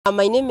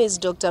My name is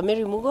Dr.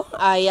 Mugo.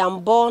 I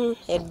am born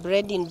and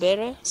bred in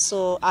Mbeere,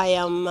 so I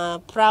am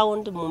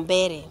proud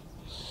Mbeere.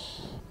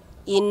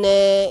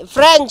 In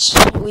French,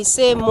 we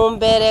say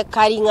Mbeere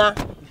Karinga.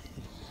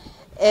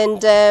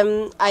 And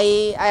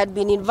I had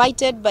been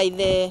invited by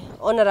the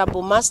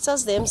Honorable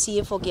Masters, the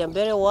MCA for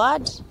Kíambere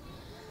Ward,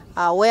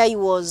 where he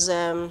was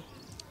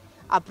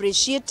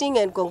appreciating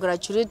and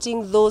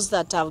congratulating those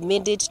that have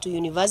made it to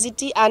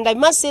university. And I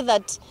must say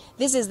that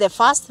this is the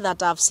first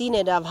that I've seen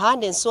and I've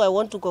heard, and so I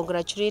want to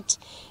congratulate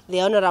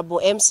the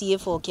Honorable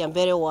MCA for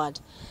Kíambere Ward.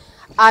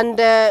 And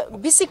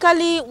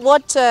basically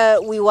what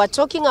we were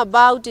talking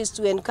about is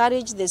to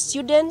encourage the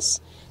students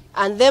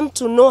and them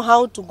to know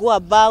how to go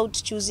about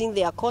choosing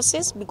their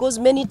courses, because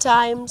many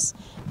times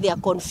they are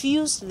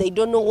confused, they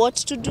don't know what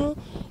to do.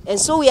 And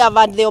so we have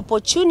had the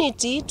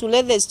opportunity to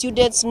let the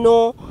students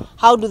know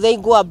how do they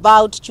go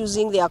about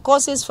choosing their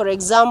courses. For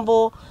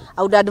example,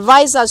 I would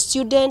advise a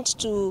student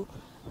to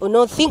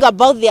think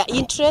about their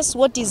interests.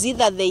 What is it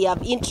that they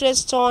have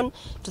interest on?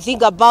 To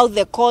think about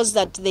the course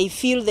that they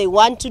feel they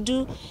want to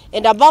do.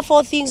 And above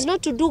all things,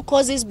 not to do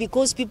courses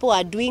because people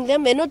are doing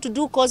them, and not to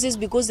do courses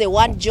because they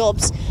want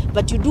jobs,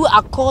 but to do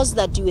a course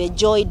that you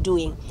enjoy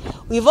doing.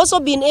 We've also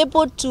been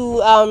able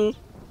to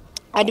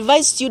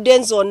advise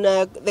students on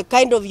the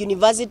kind of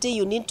university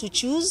you need to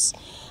choose.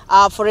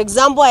 For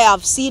example, I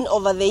have seen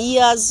over the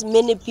years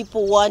many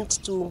people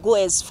want to go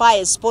as far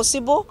as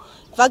possible.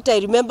 In fact, I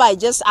remember I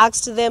just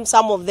asked them,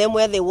 some of them,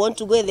 where they want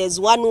to go. There's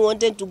one who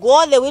wanted to go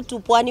all the way to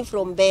Pwani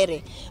from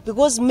Mbeere,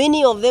 because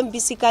many of them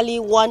basically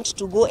want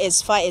to go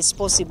as far as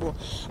possible.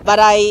 But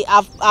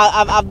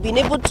I've been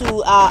able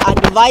to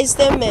advise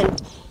them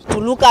and to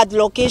look at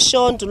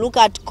location, to look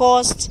at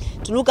cost,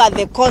 to look at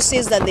the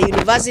courses that the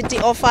university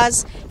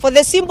offers. For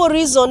the simple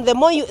reason, the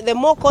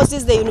more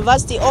courses the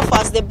university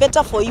offers, the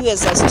better for you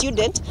as a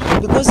student,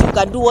 because you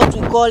can do what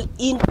we call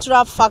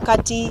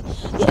inter-faculty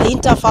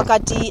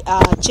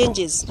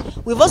changes.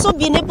 We've also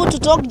been able to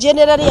talk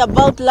generally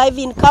about life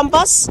in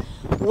campus,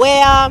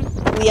 where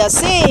we are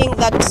saying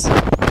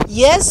that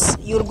yes,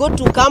 you'll go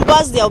to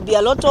campus, there will be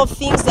a lot of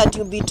things that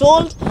you'll be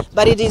told,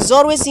 but it is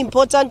always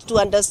important to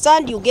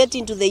understand you get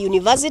into the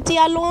university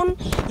alone,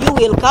 you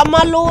will come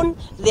alone,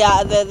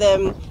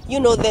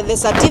 the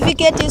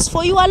certificate is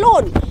for you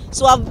alone.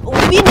 So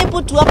we've been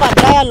able to have a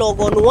dialogue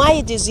on why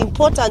it is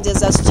important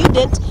as a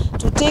student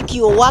to take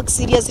your work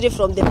seriously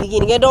from the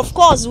beginning. And of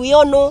course, we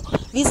all know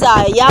these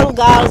are young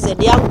girls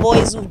and young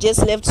boys who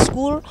just left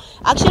school.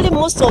 Actually,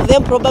 most of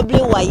them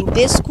probably were in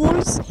day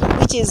schools,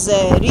 which is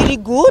really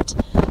good.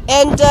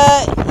 And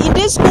in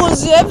these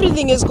schools,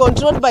 everything is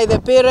controlled by the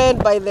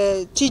parent, by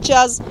the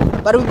teachers.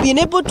 But we've been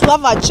able to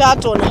have a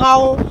chat on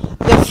how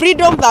the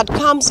freedom that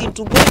comes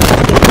into going to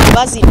the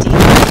university,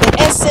 the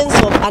essence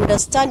of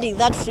understanding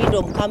that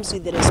freedom comes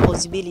with the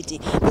responsibility.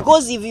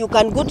 Because if you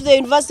can go to the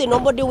university,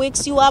 nobody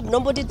wakes you up,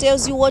 nobody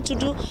tells you what to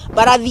do.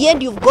 But at the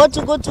end, you've got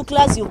to go to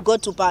class, you've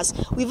got to pass.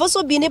 We've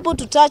also been able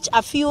to touch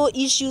a few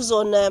issues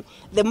on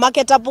the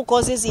marketable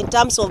courses in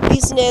terms of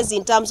business,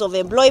 in terms of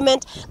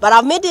employment. But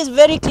I've made it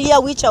very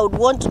clear, which I would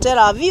want to tell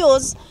our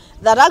viewers,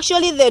 that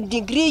actually the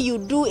degree you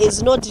do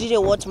is not really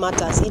what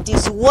matters. It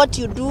is what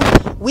you do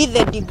with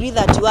the degree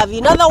that you have.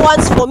 In other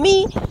words, for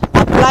me,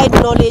 applied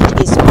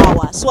knowledge is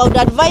power. So I would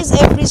advise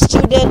every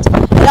student,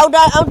 and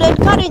I would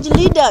encourage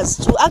leaders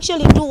to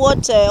actually do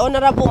what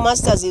Honorable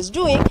Masters is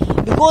doing,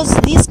 because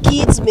these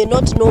kids may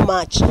not know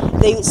much.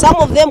 Some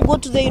of them go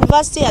to the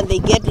university and they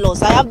get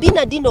lost. I have been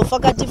a dean of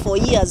faculty for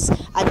years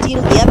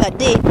until the other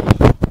day,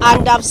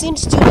 and I've seen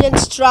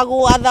students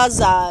struggle,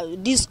 others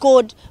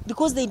discord,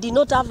 because they did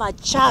not have a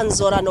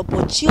chance or an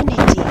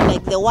opportunity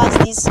like the ones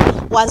these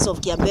ones of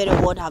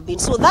Kíambere Ward have been.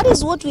 So that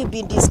is what we've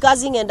been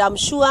discussing, and I'm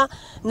sure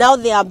now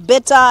they are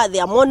better, they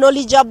are more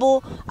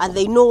knowledgeable, and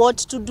they know what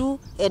to do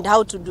and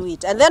how to do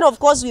it. And then, of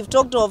course, we've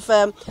talked of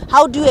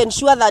how do you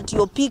ensure that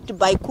you're picked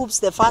by COOPs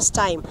the first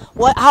time?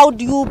 How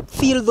do you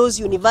fill those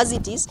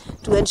universities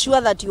to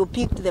ensure that you're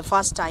picked the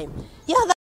first time? Yeah.